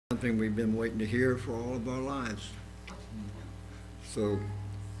something we've been waiting to hear for all of our lives. So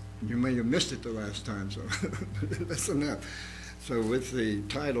you may have missed it the last time, so listen up. So with the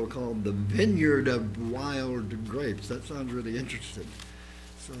title called The Vineyard of Wild Grapes, that sounds really interesting.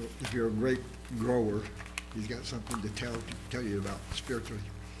 So if you're a grape grower, he's got something to tell you about spiritually.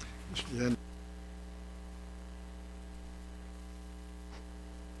 Then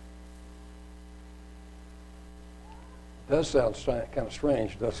It does sound kind of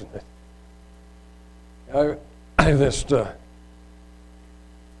strange, doesn't it? I just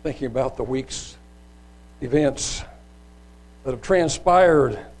thinking about the week's events that have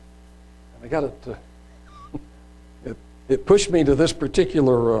transpired, and I got it pushed me to this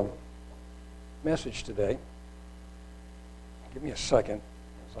particular message today. Give me a second,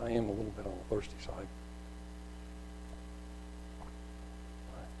 because I am a little bit on the thirsty side.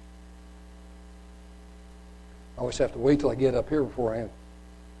 I always have to wait till I get up here before I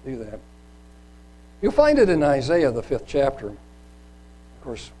do that. You'll find it in Isaiah, the 5th chapter. Of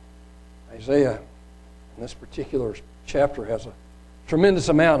course, Isaiah, in this particular chapter, has a tremendous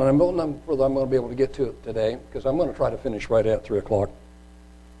amount, and I'm not whether I'm going to be able to get to it today, because I'm going to try to finish right at 3 o'clock.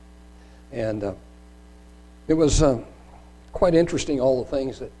 And it was quite interesting, all the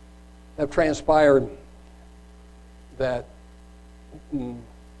things that have transpired, that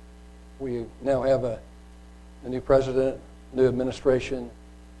we now have a new president, new administration.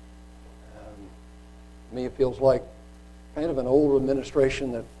 To me, it feels like kind of an old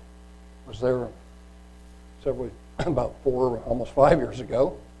administration that was there about 4, almost 5 years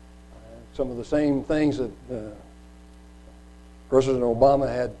ago. Some of the same things that President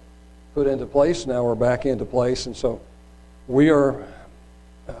Obama had put into place now are back into place, and so we are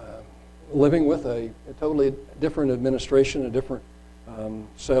living with a totally different administration, a different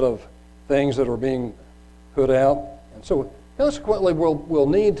set of things that are being put out, and so consequently we'll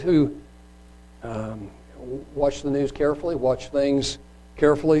need to watch the news carefully, watch things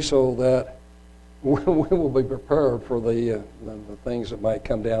carefully, so that we will be prepared for the things that might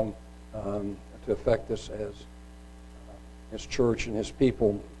come down to affect us as His church and His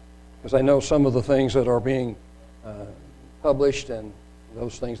people. Because I know some of the things that are being published and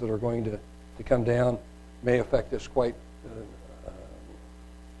those things that are going to come down may affect us quite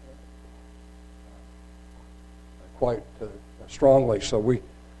strongly. So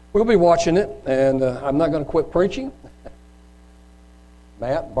we'll be watching it, and I'm not going to quit preaching.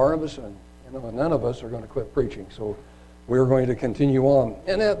 Matt, Barnabas, and none of us are going to quit preaching. So we're going to continue on,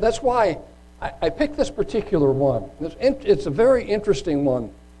 and that's why I picked this particular one. It's a very interesting one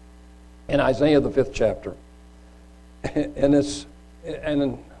in Isaiah the 5th chapter, and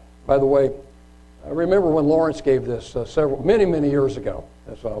by the way, I remember when Lawrence gave this many years ago.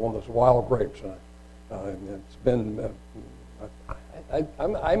 That's one of those wild grapes. It's been,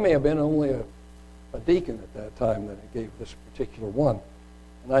 I may have been only a deacon at that time that he gave this particular one.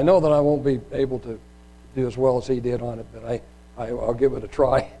 And I know that I won't be able to do as well as he did on it, but I'll give it a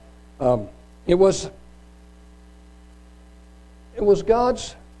try. It was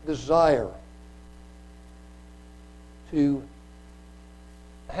God's desire to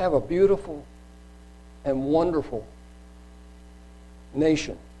have a beautiful and wonderful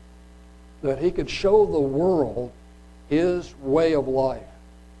nation, that He could show the world His way of life.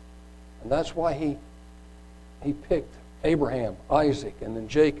 And that's why He picked Abraham, Isaac, and then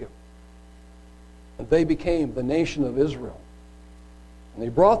Jacob. And they became the nation of Israel. And He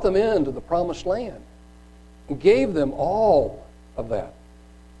brought them into the promised land and gave them all of that.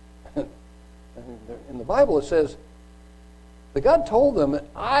 And in the Bible it says that God told them,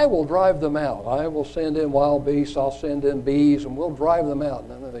 I will drive them out. I will send in wild beasts, I'll send in bees, and we'll drive them out.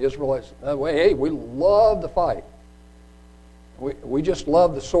 And then the Israelites, hey, we love to fight. We just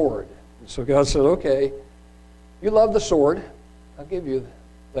love the sword. And so God said, okay, you love the sword, I'll give you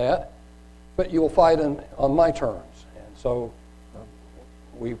that, but you will fight on my terms. And so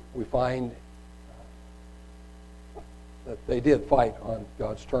we find that they did fight on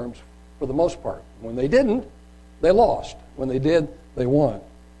God's terms for the most part. When they didn't, they lost. When they did, they won.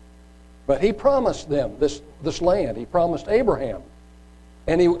 But He promised them this land. He promised Abraham.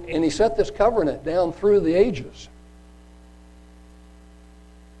 And he set this covenant down through the ages.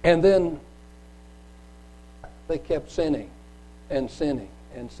 And then they kept sinning and sinning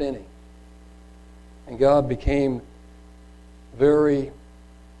and sinning. And God became very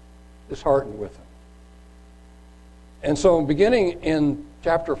disheartened with them. And so beginning in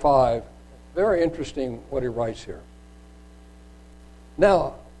chapter 5, very interesting what He writes here.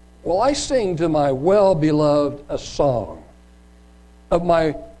 Now, will I sing to my well-beloved a song of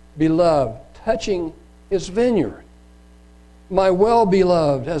my beloved touching His vineyard? my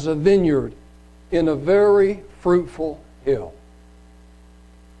well-beloved has a vineyard in a very fruitful hill.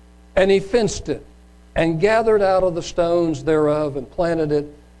 And he fenced it, and gathered out of the stones thereof, and planted it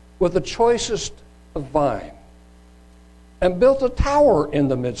with the choicest of vine, and built a tower in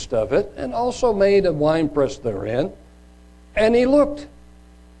the midst of it, and also made a winepress therein. And he looked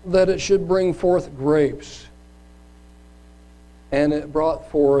that it should bring forth grapes, and it brought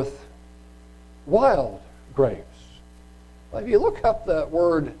forth wild grapes. Now, if you look up that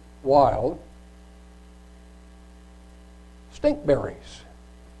word wild, stinkberries.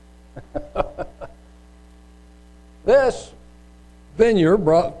 This vineyard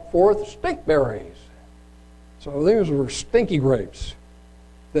brought forth stinkberries. So these were stinky grapes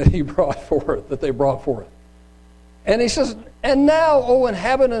that they brought forth. And he says, and now, O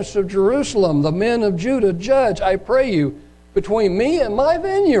inhabitants of Jerusalem, the men of Judah, judge, I pray you, between me and my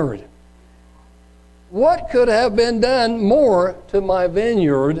vineyard. What could have been done more to my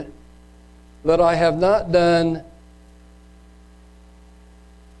vineyard that I have not done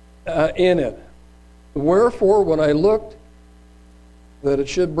in it? Wherefore, when I looked that it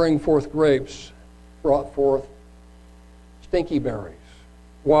should bring forth grapes, brought forth stinky berries,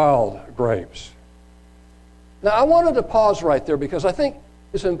 wild grapes. Now, I wanted to pause right there because I think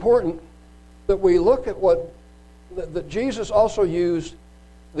it's important that we look at that Jesus also used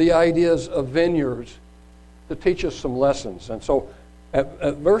the ideas of vineyards to teach us some lessons. And so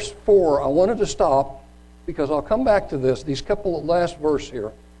at verse 4, I wanted to stop because I'll come back to these couple of last verse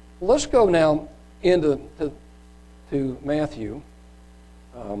here. Let's go now into Matthew.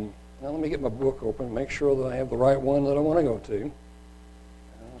 Now let me get my book open and make sure that I have the right one that I want to go to.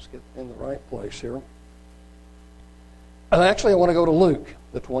 Let's get in the right place here. And actually, I want to go to Luke,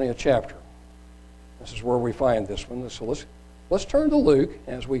 the 20th chapter. This is where we find this one. So let's turn to Luke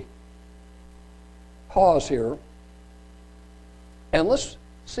as we pause here. And let's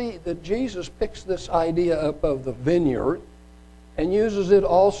see that Jesus picks this idea up of the vineyard and uses it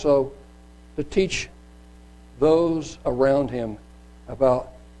also to teach those around him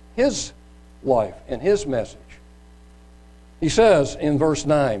about his life and his message. He says in verse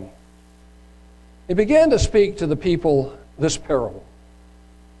 9, he began to speak to the people this parable.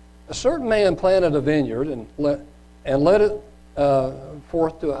 A certain man planted a vineyard and led it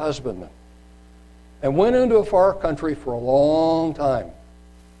forth to a husbandman, and went into a far country for a long time.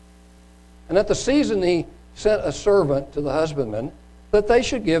 And at the season he sent a servant to the husbandman that they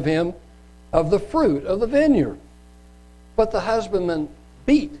should give him of the fruit of the vineyard. But the husbandman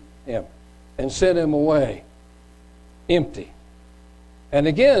beat him and sent him away empty. And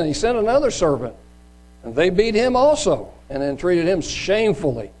again he sent another servant, and they beat him also, and entreated him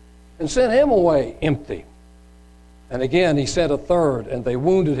shamefully, and sent him away empty. And again he sent a third, and they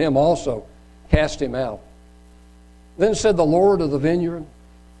wounded him also, cast him out. Then said the Lord of the vineyard,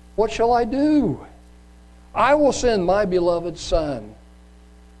 what shall I do? I will send my beloved son,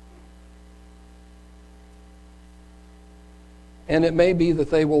 and it may be that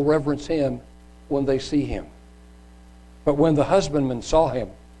they will reverence him when they see him. But when the husbandmen saw him,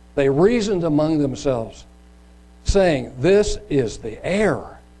 they reasoned among themselves, saying, this is the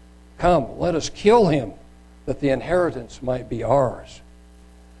heir. Come, let us kill him, that the inheritance might be ours.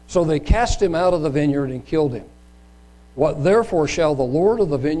 So they cast him out of the vineyard and killed him. What therefore shall the Lord of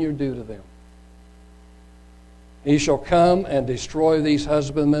the vineyard do to them? He shall come and destroy these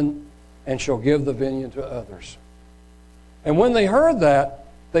husbandmen, and shall give the vineyard to others. And when they heard that,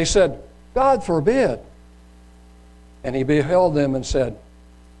 they said, God forbid. And he beheld them and said,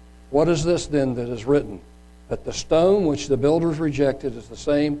 what is this then that is written? That the stone which the builders rejected is the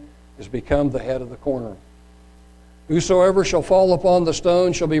same is become the head of the corner. Whosoever shall fall upon the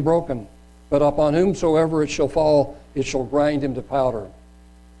stone shall be broken, but upon whomsoever it shall fall, it shall grind him to powder.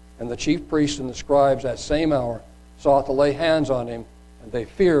 And the chief priests and the scribes that same hour sought to lay hands on him, and they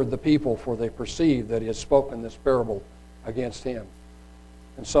feared the people, for they perceived that he had spoken this parable against him.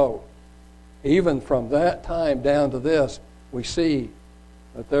 And so, even from that time down to this, we see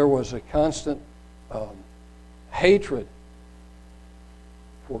that there was a constant hatred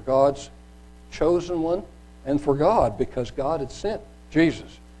for God's chosen one and for God, because God had sent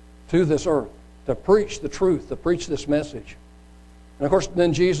Jesus to this earth to preach the truth, to preach this message. And of course,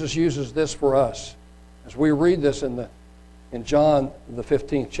 then Jesus uses this for us. As we read this in John, the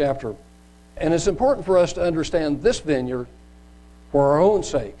 15th chapter. And it's important for us to understand this vineyard for our own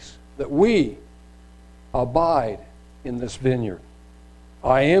sakes, that we abide in this vineyard.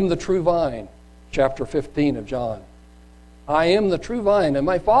 I am the true vine, chapter 15 of John. I am the true vine, and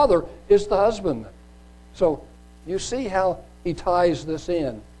my Father is the husbandman. So you see how he ties this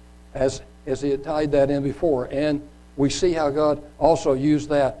in, as he had tied that in before. And we see how God also used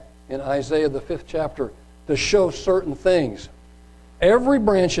that in Isaiah the 5th chapter to show certain things. Every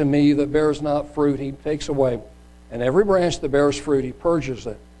branch in me that bears not fruit, he takes away. And every branch that bears fruit, he purges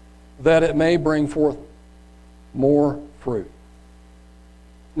it, that it may bring forth more fruit.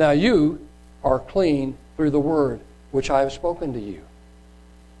 Now you are clean through the word which I have spoken to you.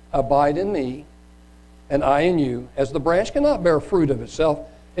 Abide in me, and I in you, as the branch cannot bear fruit of itself,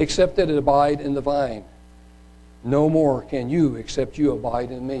 except that it abide in the vine. No more can you, except you abide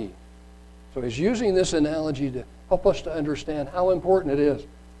in me. So he's using this analogy to help us to understand how important it is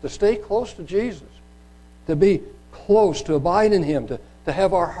to stay close to Jesus, to be close, to abide in him, to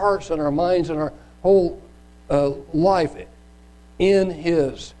have our hearts and our minds and our whole life in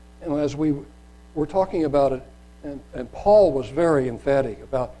his. And as we were talking about it, and Paul was very emphatic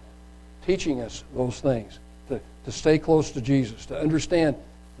about teaching us those things, to stay close to Jesus, to understand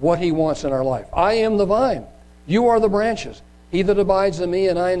what he wants in our life. I am the vine. You are the branches. He that abides in me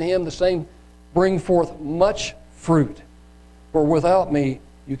and I in him, the same bring forth much fruit. For without me,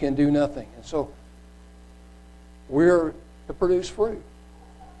 you can do nothing. And so, we're to produce fruit.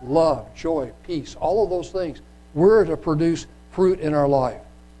 Love, joy, peace, all of those things. We're to produce fruit in our life.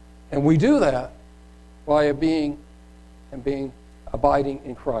 And we do that by abiding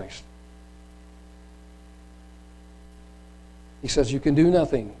in Christ. He says, you can do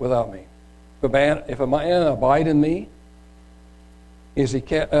nothing without me. If a man abide in me,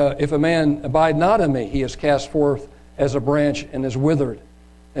 if a man abide not in me, he is cast forth as a branch and is withered.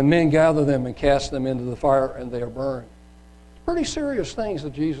 And men gather them and cast them into the fire, and they are burned. Pretty serious things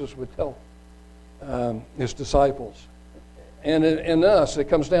that Jesus would tell his disciples. And in us, it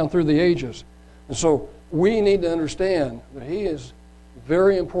comes down through the ages. And so we need to understand that he is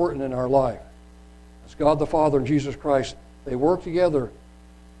very important in our life. As God the Father and Jesus Christ, they work together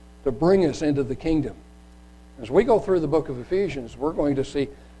to bring us into the kingdom. As we go through the book of Ephesians, we're going to see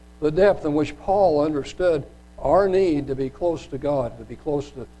the depth in which Paul understood our need to be close to God, to be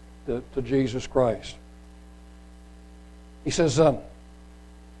close to Jesus Christ. He says,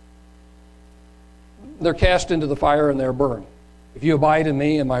 they're cast into the fire and they're burned. If you abide in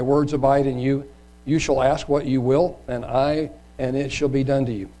me and my words abide in you, you shall ask what you will, and it shall be done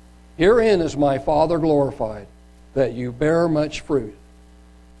to you. Herein is my Father glorified, that you bear much fruit.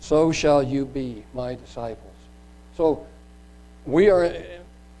 So shall you be my disciples. So we are,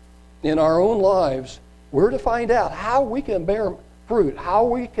 in our own lives, we're to find out how we can bear fruit, how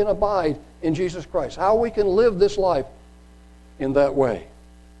we can abide in Jesus Christ, how we can live this life in that way.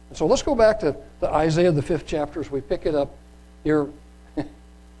 And so let's go back to Isaiah, the 5th chapter, as we pick it up here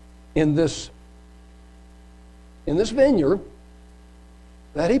in this vineyard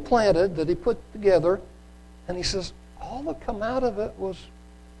that he planted, that he put together, and he says, all that come out of it was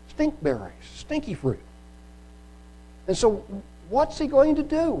stinkberries, stinky fruit. And so what's he going to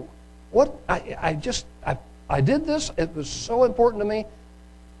do? I did this. It was so important to me.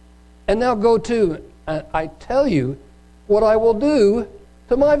 And now go to, I tell you what I will do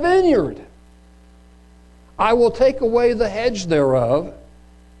to my vineyard. I will take away the hedge thereof,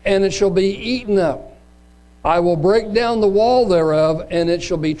 and it shall be eaten up. I will break down the wall thereof, and it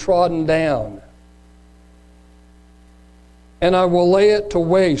shall be trodden down. And I will lay it to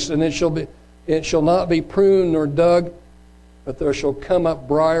waste, and it shall not be pruned nor dug, but there shall come up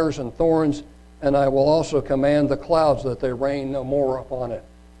briars and thorns, and I will also command the clouds that they rain no more upon it.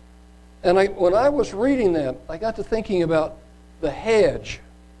 And when I was reading that, I got to thinking about the hedge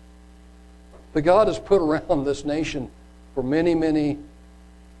that God has put around this nation for many, many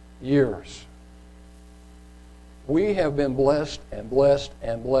years. We have been blessed and blessed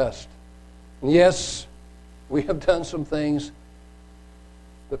and blessed. And yes, we have done some things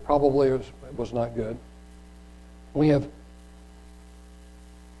that probably was not good. We have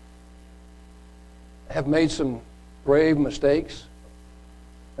made some grave mistakes,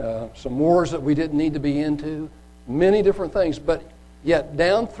 some wars that we didn't need to be into, many different things. But yet,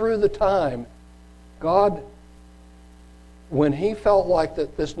 down through the time, God, when he felt like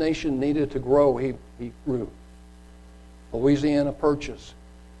that this nation needed to grow, he grew. Louisiana Purchase,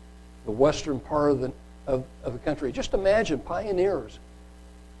 the western part of the country. Just imagine pioneers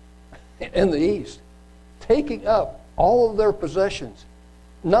in the east taking up all of their possessions,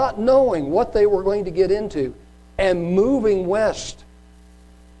 not knowing what they were going to get into, and moving west.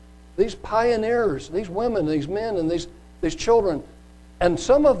 These pioneers, these women, these men, and these children, and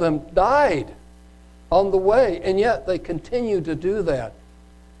some of them died on the way, and yet they continued to do that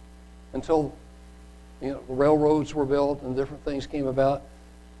until railroads were built and different things came about.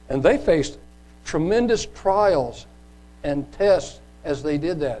 And they faced tremendous trials and tests as they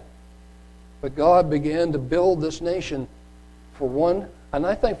did that. But God began to build this nation for one, and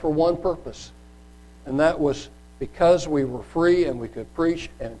I think for one purpose. And that was because we were free and we could preach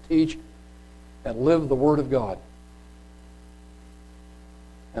and teach and live the Word of God.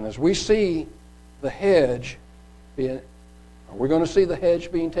 And as we see the hedge being, are we going to see the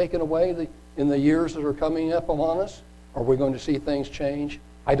hedge being taken away in the years that are coming up upon us? Are we going to see things change?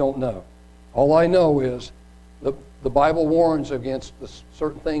 I don't know. All I know is the Bible warns against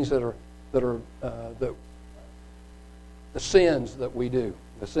certain things that are the sins that we do,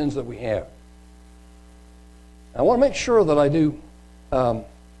 the sins that we have. I want to make sure that I do.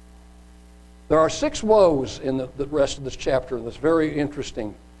 There are 6 woes in the rest of this chapter that's very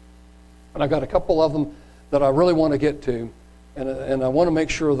interesting. And I've got a couple of them that I really want to get to. And I want to make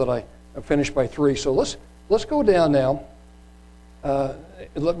sure that I finish by 3. So let's go down now.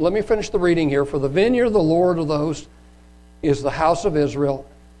 Let me finish the reading here. For the vineyard of the Lord of the hosts is the house of Israel,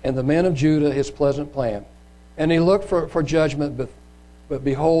 and the men of Judah his pleasant plan. And he looked for judgment, but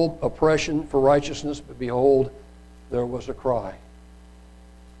behold, oppression, for righteousness, but behold, there was a cry.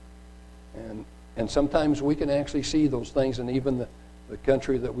 And sometimes we can actually see those things in even the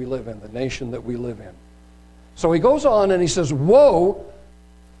country that we live in, the nation that we live in. So he goes on and he says, woe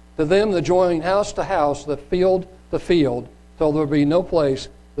to them that join house to house, the field to field, till there be no place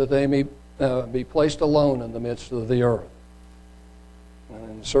that they may be placed alone in the midst of the earth. And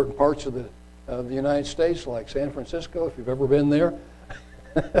in certain parts of the United States, like San Francisco, if you've ever been there,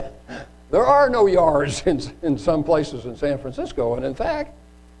 there are no yards in some places in San Francisco. And in fact,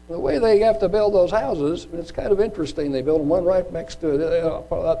 the way they have to build those houses, it's kind of interesting. They build them one right next to it,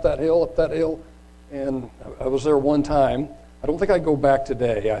 up that hill. And I was there one time. I don't think I'd go back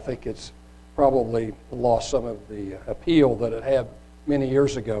today. I think it's probably lost some of the appeal that it had many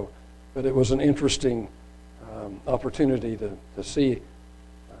years ago. But it was an interesting opportunity to see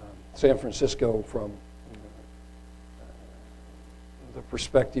San Francisco from the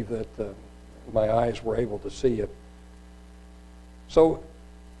perspective that my eyes were able to see it. So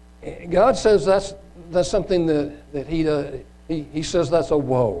God says that's something that He says that's a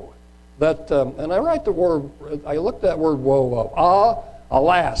woe. And I write the word, I looked that word woe up.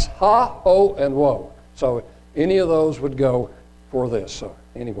 Alas, ha, ho, and woe. So any of those would go for this. So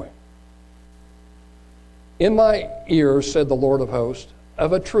anyway. In my ears, said the Lord of hosts,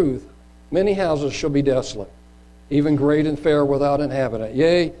 of a truth, many houses shall be desolate, even great and fair without inhabitant.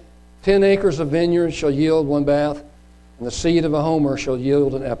 Yea, 10 acres of vineyards shall yield 1 bath, and the seed of a homer shall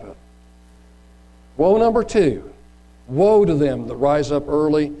yield an ephah. Woe number 2, woe to them that rise up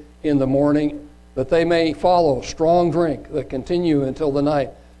early in the morning, that they may follow strong drink that continue until the night,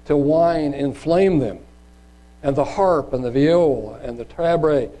 till wine inflame them, and the harp and the viol and the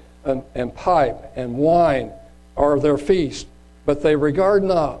tabret and pipe and wine are their feast, but they regard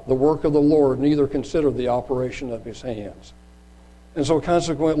not the work of the Lord, neither consider the operation of his hands. And so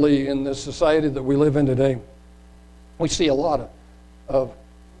consequently, in this society that we live in today, we see a lot of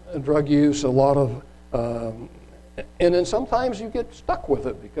drug use, a lot of, and then sometimes you get stuck with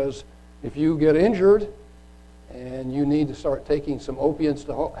it, because if you get injured and you need to start taking some opiates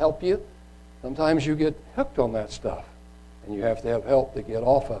to help you, sometimes you get hooked on that stuff, and you have to have help to get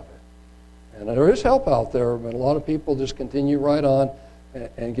off of it. And there is help out there, but a lot of people just continue right on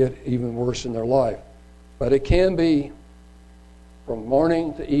and get even worse in their life. But it can be from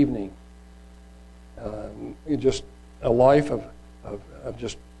morning to evening, just a life of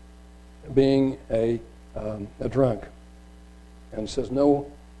just being a drunk. And it says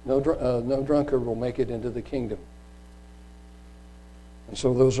no drunkard will make it into the kingdom. And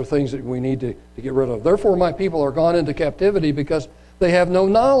so those are things that we need to get rid of. Therefore my people are gone into captivity, because they have no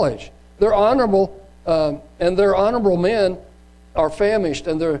knowledge. They're honorable, and their honorable men are famished,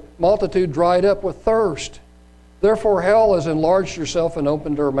 and their multitude dried up with thirst. Therefore hell has enlarged herself and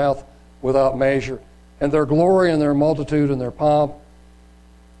opened her mouth without measure, and their glory and their multitude and their pomp,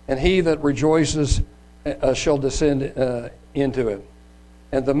 and he that rejoices shall descend into it.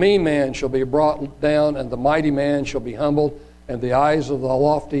 And the mean man shall be brought down, and the mighty man shall be humbled, and the eyes of the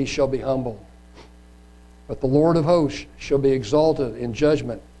lofty shall be humbled. But the Lord of hosts shall be exalted in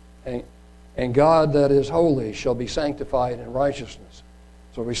judgment, and God that is holy shall be sanctified in righteousness.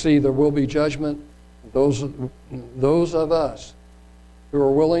 So we see there will be judgment. Those of us who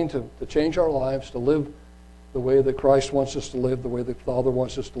are willing to change our lives, to live the way that Christ wants us to live, the way the Father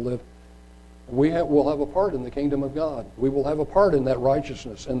wants us to live, will have a part in the kingdom of God. We will have a part in that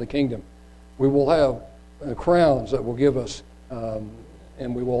righteousness in the kingdom. We will have crowns that will give us,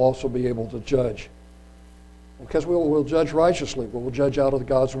 and we will also be able to judge. Because we'll judge righteously. We'll judge out of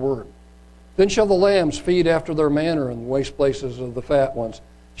God's word. Then shall the lambs feed after their manner in the waste places of the fat ones,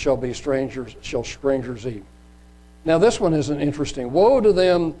 shall strangers eat. Now this one isn't interesting. Woe to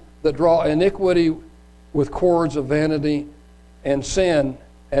them that draw iniquity with cords of vanity, and sin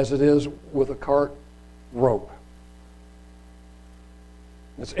as it is with a cart rope.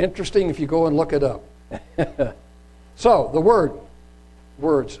 It's interesting if you go and look it up. So, the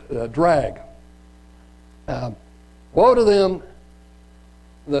words, drag. Woe to them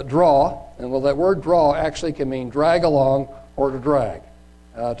that draw, and well, that word draw actually can mean drag along or to drag.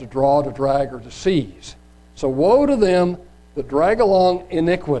 To draw, to drag, or to seize. So, woe to them that drag along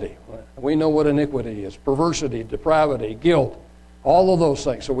iniquity. We know what iniquity is: perversity, depravity, guilt, all of those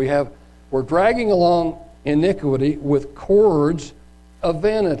things. So we're dragging along iniquity with cords of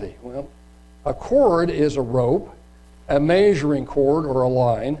vanity. Well, a cord is a rope, a measuring cord or a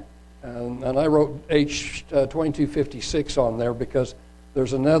line, and I wrote H2256 on there because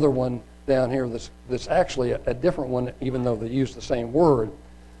there's another one down here that's actually a different one, even though they use the same word.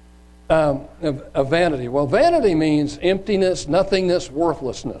 Of vanity. Well, vanity means emptiness, nothingness,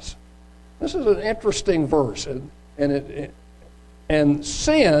 worthlessness. This is an interesting verse, and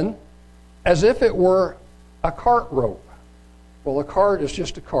sin, as if it were a cart rope. Well, a cart is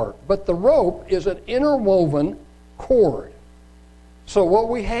just a cart, but the rope is an interwoven cord. So what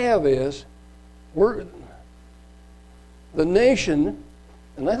we have is the nation,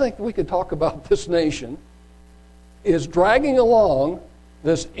 and I think we could talk about this nation, is dragging along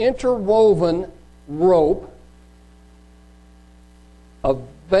this interwoven rope of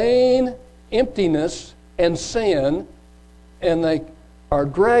vain emptiness and sin, and they are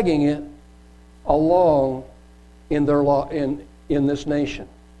dragging it along in this nation.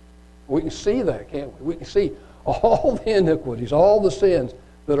 We can see that, can't we? We can see all the iniquities, all the sins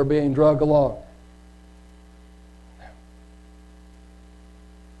that are being dragged along.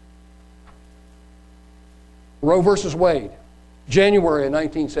 Roe versus Wade, January of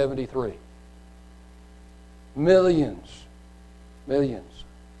 1973. Millions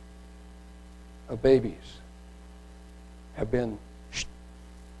of babies have been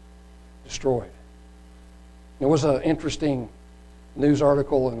destroyed. There was an interesting news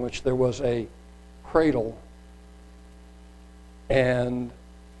article in which there was a cradle, and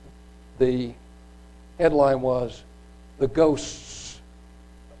the headline was "The Ghosts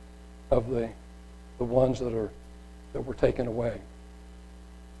of the ones that were taken away,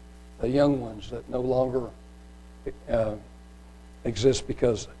 the young ones that no longer exist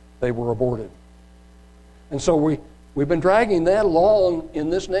because they were aborted." And so we've been dragging that along in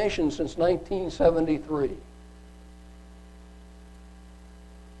this nation since 1973.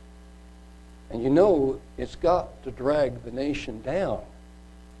 And you know it's got to drag the nation down,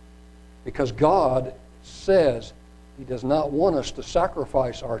 because God says He does not want us to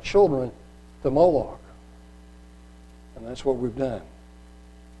sacrifice our children to Moloch. And that's what we've done.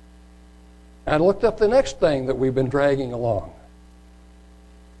 I looked up the next thing that we've been dragging along.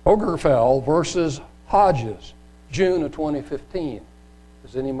 Ogerfell versus Hodges, June of 2015.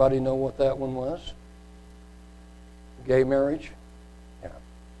 Does anybody know what that one was? Gay marriage? Yeah.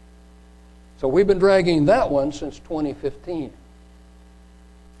 So we've been dragging that one since 2015.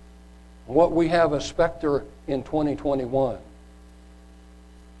 What we have a specter in 2021.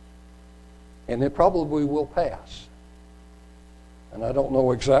 And it probably will pass. And I don't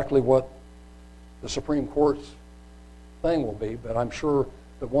know exactly what the Supreme Court's thing will be, but I'm sure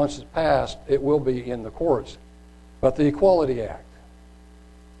that once it's passed, it will be in the courts. But the Equality Act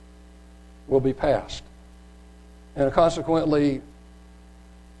will be passed. And consequently,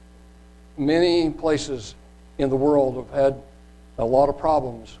 many places in the world have had a lot of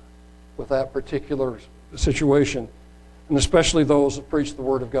problems with that particular situation, and especially those that preach the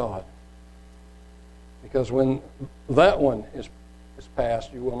Word of God. Because when that one is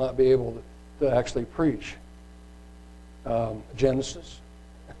passed, you will not be able to actually preach Genesis,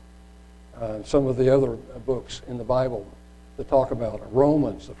 some of the other books in the Bible that talk about it.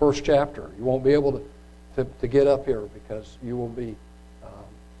 Romans, the first chapter. You won't be able to get up here because you will be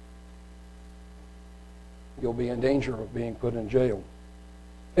you'll be in danger of being put in jail.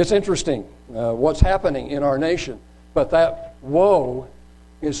 It's interesting what's happening in our nation, but that woe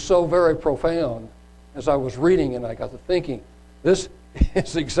is so very profound. As I was reading and I got to thinking, this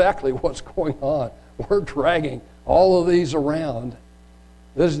is exactly what's going on. We're dragging all of these around.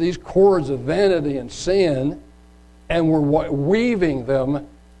 There's these cords of vanity and sin, and we're weaving them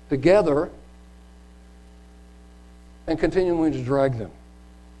together and continuing to drag them.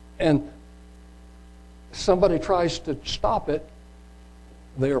 And somebody tries to stop it,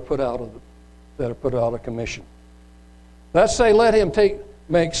 they are put out of commission. Let's say let him take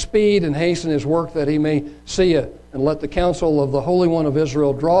make speed and hasten his work that he may see it, and let the counsel of the Holy One of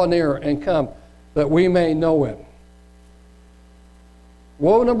Israel draw near and come, that we may know him.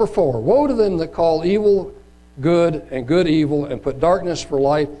 Woe number 4. Woe to them that call evil good and good evil, and put darkness for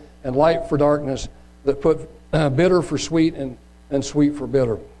light and light for darkness, that put bitter for sweet and sweet for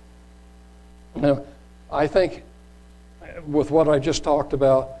bitter. Now, I think with what I just talked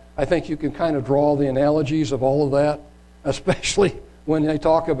about, I think you can kind of draw the analogies of all of that, especially when they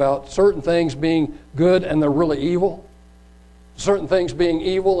talk about certain things being good and they're really evil, certain things being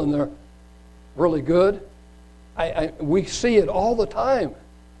evil and they're really good. We see it all the time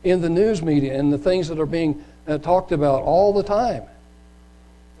in the news media and the things that are being talked about all the time.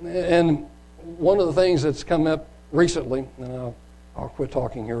 And one of the things that's come up recently, and I'll quit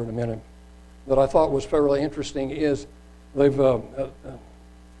talking here in a minute, that I thought was fairly interesting is they've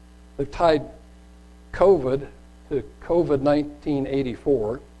tied COVID to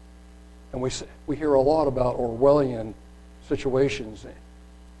COVID-1984, and we hear a lot about Orwellian situations.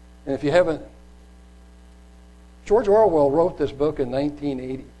 And if you haven't, George Orwell wrote this book in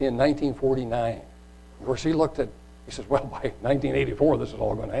 1949. Of course, he says, well, by 1984, this is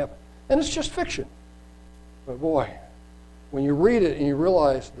all going to happen. And it's just fiction. But boy, when you read it and you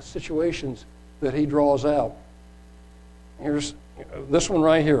realize the situations that he draws out, here's this one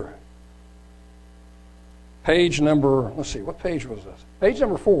right here. Page number, let's see, what page was this? Page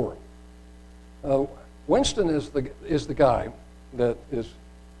number 4. Winston is the guy that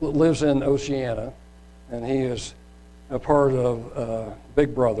lives in Oceania, and he is a part of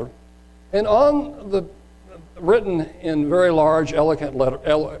Big Brother. And written in very large, eloquent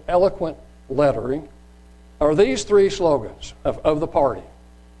lettering are these 3 slogans of the party.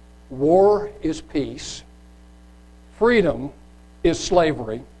 War is peace, freedom is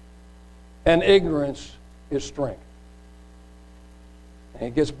slavery, and ignorance is strength. And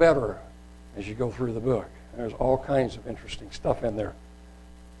it gets better as you go through the book. There's all kinds of interesting stuff in there.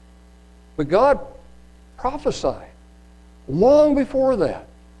 But God prophesied long before that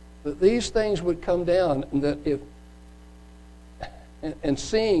these things would come down, and that and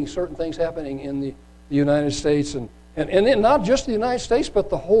seeing certain things happening in the United States, and not just the United States, but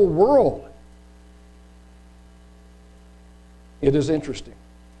the whole world. It is interesting.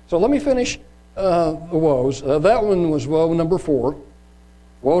 So let me finish the woes. That one was woe number 4.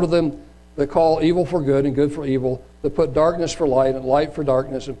 Woe to them that call evil for good and good for evil, that put darkness for light and light for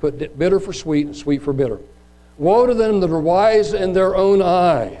darkness, and put bitter for sweet and sweet for bitter. Woe to them that are wise in their own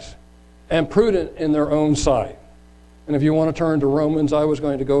eyes and prudent in their own sight. And if you want to turn to Romans, I was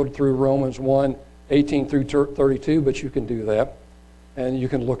going to go through Romans 1, 18 through 32, but you can do that, and you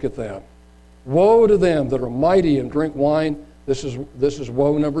can look at that. Woe to them that are mighty and drink wine. This is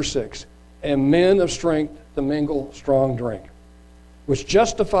woe number 6. And men of strength to mingle strong drink, which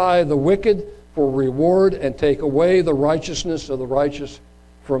justify the wicked for reward and take away the righteousness of the righteous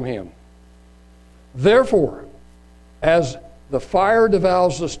from him. Therefore, as the fire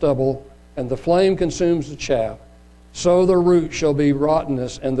devours the stubble and the flame consumes the chaff, so their root shall be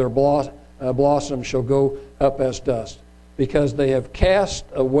rottenness, and their blossom shall go up as dust, because they have cast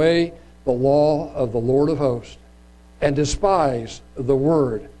away the law of the Lord of hosts and despised the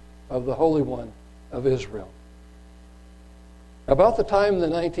word of the Holy One of Israel. About the time the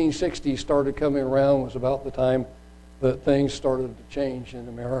 1960s started coming around was about the time that things started to change in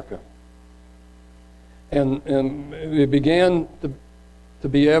America. And it began to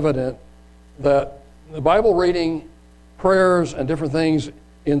be evident that the Bible reading, prayers, and different things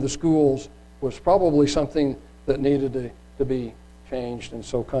in the schools was probably something that needed to be changed, and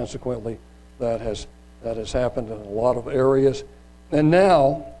so consequently that has happened in a lot of areas. And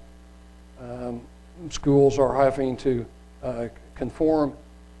now schools are having to conform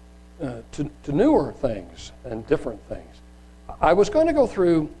to newer things and different things. I was going to go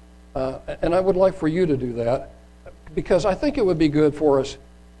through, and I would like for you to do that, because I think it would be good for us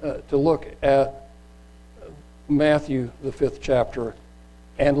to look at Matthew, the 5th chapter,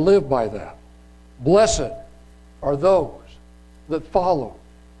 and live by that. Blessed are those that follow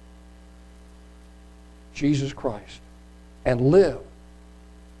Jesus Christ and live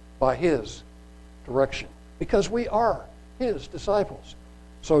by his direction, because we are his disciples.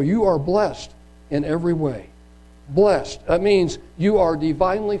 So you are blessed in every way. Blessed. That means you are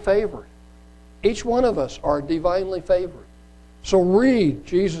divinely favored. Each one of us are divinely favored. So read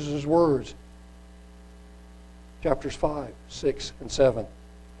Jesus' words, chapters 5, 6, and 7,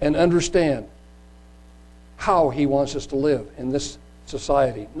 and understand how he wants us to live in this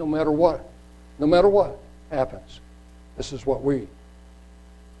society, no matter what happens. This is what we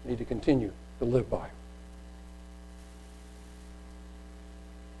need to continue to live by.